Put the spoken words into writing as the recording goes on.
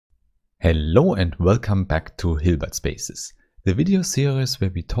Hello and welcome back to Hilbert Spaces, the video series where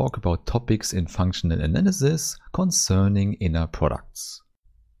we talk about topics in functional analysis concerning inner products.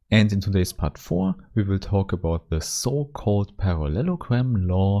 And in today's part 4, we will talk about the so-called parallelogram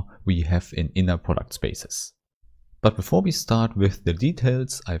law we have in inner product spaces. But before we start with the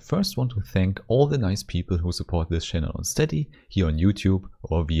details, I first want to thank all the nice people who support this channel on Steady, here on YouTube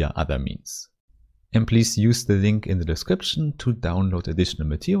or via other means. And please use the link in the description to download additional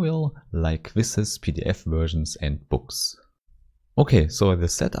material like quizzes, PDF versions and books. Okay, so the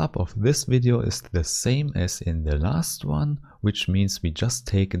setup of this video is the same as in the last one, which means we just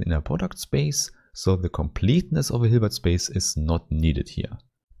take an inner product space, so the completeness of a Hilbert space is not needed here.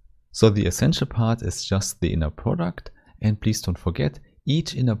 So the essential part is just the inner product, and please don't forget,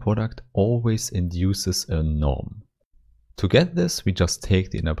 each inner product always induces a norm. To get this, we just take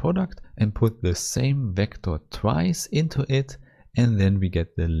the inner product and put the same vector twice into it, and then we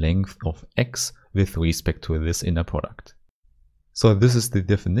get the length of x with respect to this inner product. So this is the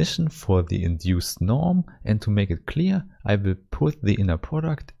definition for the induced norm, and to make it clear, I will put the inner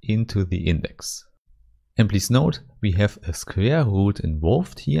product into the index. And please note, we have a square root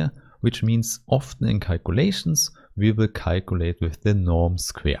involved here, which means often in calculations, we will calculate with the norm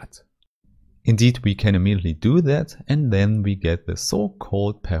squared. Indeed, we can immediately do that, and then we get the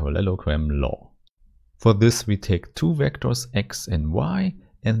so-called parallelogram law. For this, we take two vectors x and y,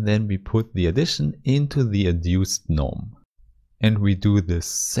 and then we put the addition into the induced norm. And we do the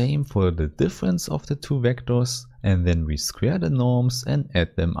same for the difference of the two vectors, and then we square the norms and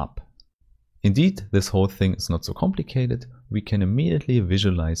add them up. Indeed, this whole thing is not so complicated. We can immediately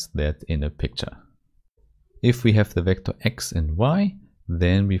visualize that in a picture. If we have the vector x and y,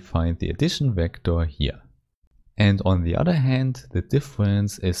 then we find the addition vector here. And on the other hand, the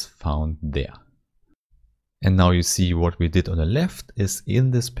difference is found there. And now you see what we did on the left is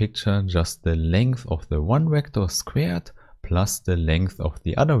in this picture just the length of the one vector squared plus the length of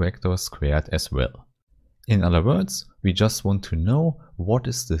the other vector squared as well. In other words, we just want to know what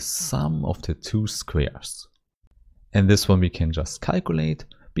is the sum of the two squares. And this one we can just calculate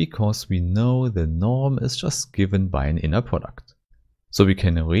because we know the norm is just given by an inner product. So we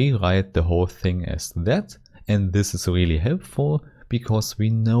can rewrite the whole thing as that, and this is really helpful because we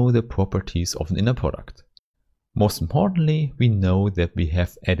know the properties of an inner product. Most importantly, we know that we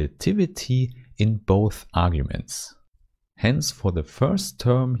have additivity in both arguments. Hence, for the first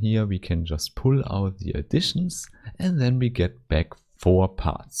term here, we can just pull out the additions and then we get back 4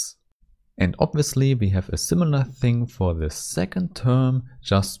 parts. And obviously we have a similar thing for the second term,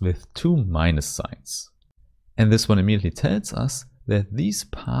 just with 2 minus signs. And this one immediately tells us that these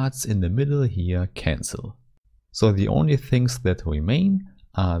parts in the middle here cancel. So the only things that remain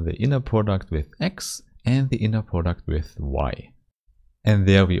are the inner product with x and the inner product with y. And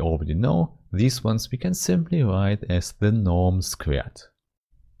there we already know, these ones we can simply write as the norm squared.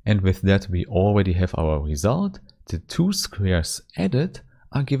 And with that we already have our result. The two squares added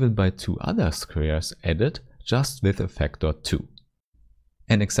are given by two other squares added just with a factor 2.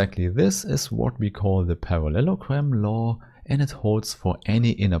 And exactly this is what we call the parallelogram law, and it holds for any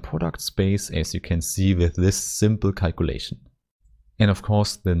inner product space, as you can see with this simple calculation. And of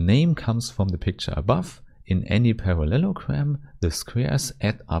course the name comes from the picture above. In any parallelogram, the squares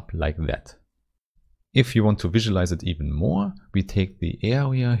add up like that. If you want to visualize it even more, we take the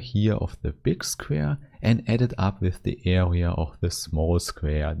area here of the big square and add it up with the area of the small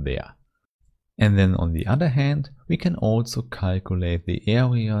square there. And then on the other hand, we can also calculate the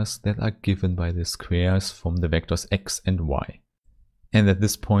areas that are given by the squares from the vectors x and y. And at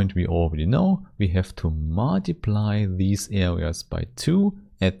this point we already know we have to multiply these areas by 2,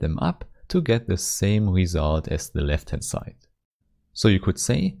 add them up to get the same result as the left hand side. So you could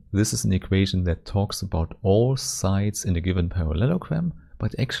say this is an equation that talks about all sides in a given parallelogram,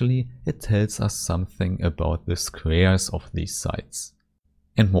 but actually it tells us something about the squares of these sides.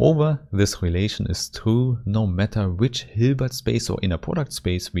 And moreover, this relation is true no matter which Hilbert space or inner product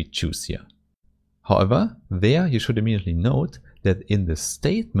space we choose here. However, there you should immediately note that in the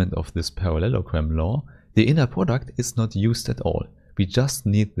statement of this parallelogram law, the inner product is not used at all. We just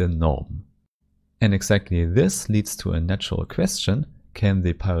need the norm. And exactly this leads to a natural question: can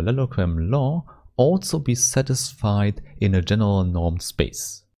the parallelogram law also be satisfied in a general normed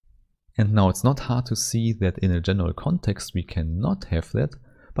space? And now it's not hard to see that in a general context we cannot have that,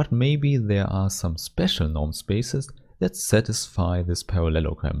 but maybe there are some special norm spaces that satisfy this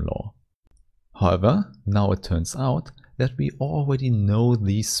parallelogram law. However, now it turns out that we already know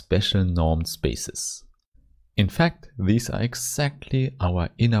these special normed spaces. In fact, these are exactly our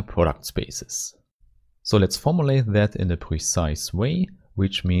inner product spaces. So let's formulate that in a precise way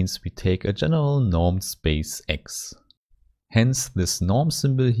which means we take a general normed space X. Hence, this norm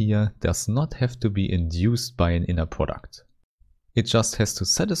symbol here does not have to be induced by an inner product. It just has to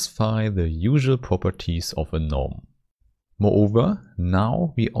satisfy the usual properties of a norm. Moreover,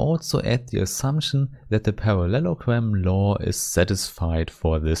 now we also add the assumption that the parallelogram law is satisfied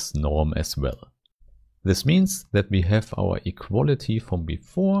for this norm as well. This means that we have our equality from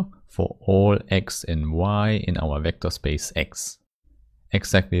before for all x and y in our vector space X.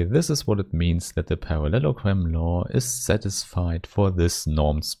 Exactly this is what it means that the parallelogram law is satisfied for this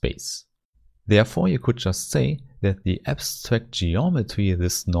normed space. Therefore, you could just say that the abstract geometry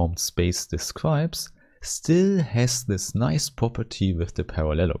this normed space describes still has this nice property with the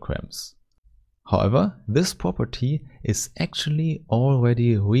parallelograms. However, this property is actually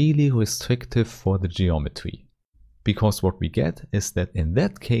already really restrictive for the geometry, because what we get is that in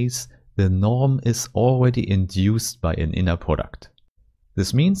that case the norm is already induced by an inner product.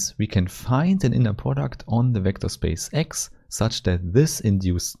 This means we can find an inner product on the vector space X such that this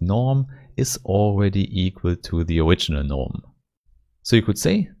induced norm is already equal to the original norm. So you could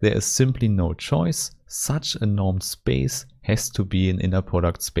say there is simply no choice, such a normed space has to be an inner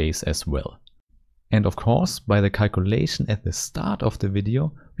product space as well. And of course, by the calculation at the start of the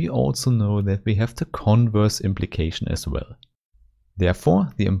video, we also know that we have the converse implication as well. Therefore,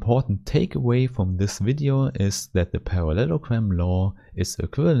 the important takeaway from this video is that the parallelogram law is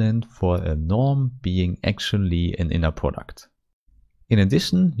equivalent for a norm being actually an inner product. In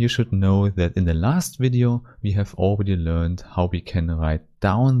addition, you should know that in the last video we have already learned how we can write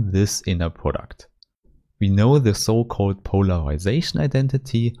down this inner product. We know the so-called polarization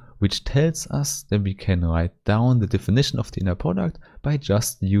identity, which tells us that we can write down the definition of the inner product by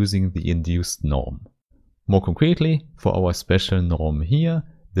just using the induced norm. More concretely, for our special norm here,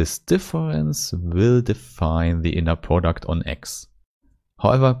 this difference will define the inner product on X.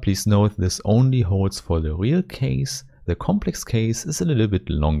 However, please note this only holds for the real case. The complex case is a little bit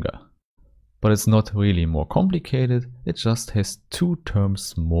longer. But it's not really more complicated, it just has two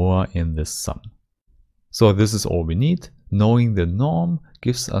terms more in this sum. So this is all we need. Knowing the norm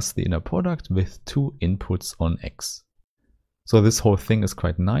gives us the inner product with two inputs on X. So this whole thing is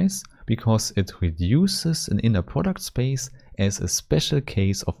quite nice because it reduces an inner product space as a special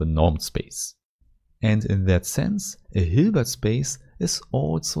case of a normed space. And in that sense, a Hilbert space is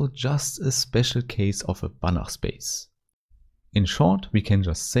also just a special case of a Banach space. In short, we can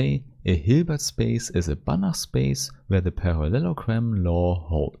just say a Hilbert space is a Banach space where the parallelogram law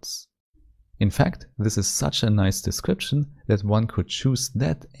holds. In fact, this is such a nice description that one could choose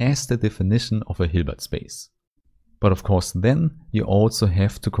that as the definition of a Hilbert space. But of course then you also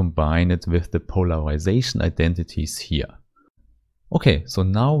have to combine it with the polarization identities here. Okay, so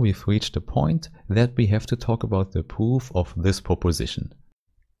now we've reached the point that we have to talk about the proof of this proposition.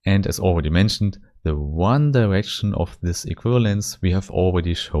 And as already mentioned, the one direction of this equivalence we have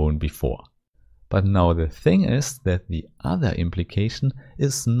already shown before. But now the thing is that the other implication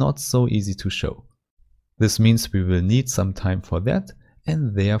is not so easy to show. This means we will need some time for that,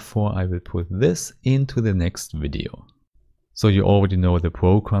 and therefore I will put this into the next video. So you already know the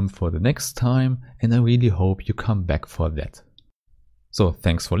program for the next time, and I really hope you come back for that. So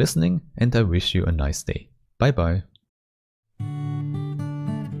thanks for listening, and I wish you a nice day. Bye bye.